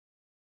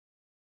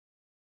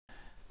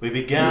We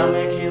began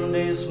making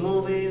these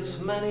movies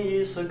many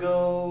years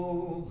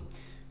ago.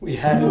 We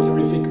had a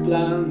terrific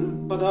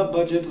plan, but our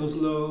budget was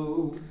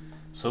low.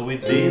 So we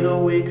did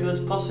all we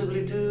could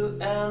possibly do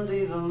and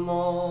even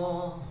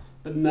more.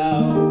 But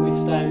now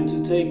it's time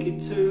to take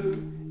it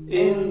to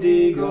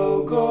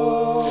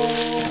Indiegogo.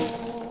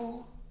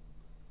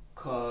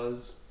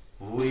 'Cause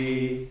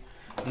we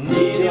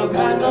need your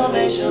kind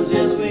donations,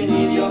 yes, we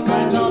need your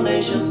kind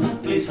donations.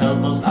 Please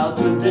help us out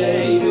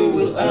today, you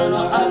will earn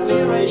our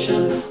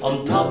admiration.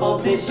 On top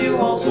of this you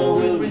also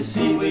will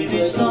receive with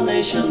each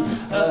donation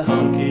a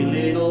funky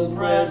little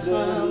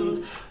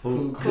present.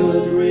 Who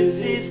could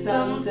resist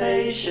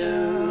temptation?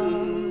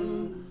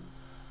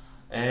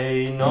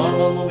 A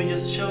normal movie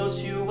just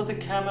shows you what the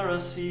camera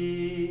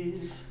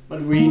sees.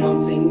 But we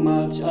don't think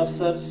much of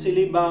such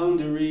silly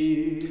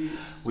boundaries.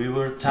 We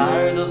were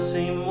tired of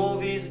seeing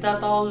movies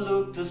that all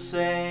look the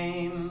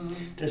same.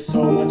 There's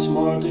so much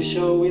more to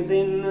show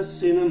within a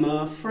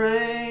cinema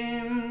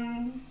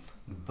frame.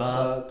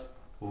 But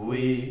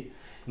we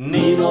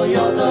need all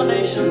your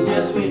donations,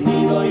 yes, we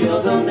need all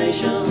your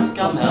donations.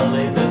 Come help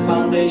lay the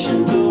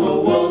foundation to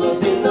a world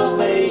of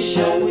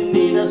innovation. We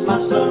need as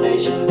much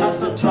donation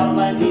as a tram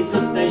line needs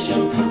a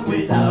station.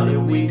 Without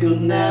it we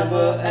could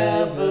never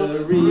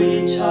ever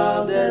reach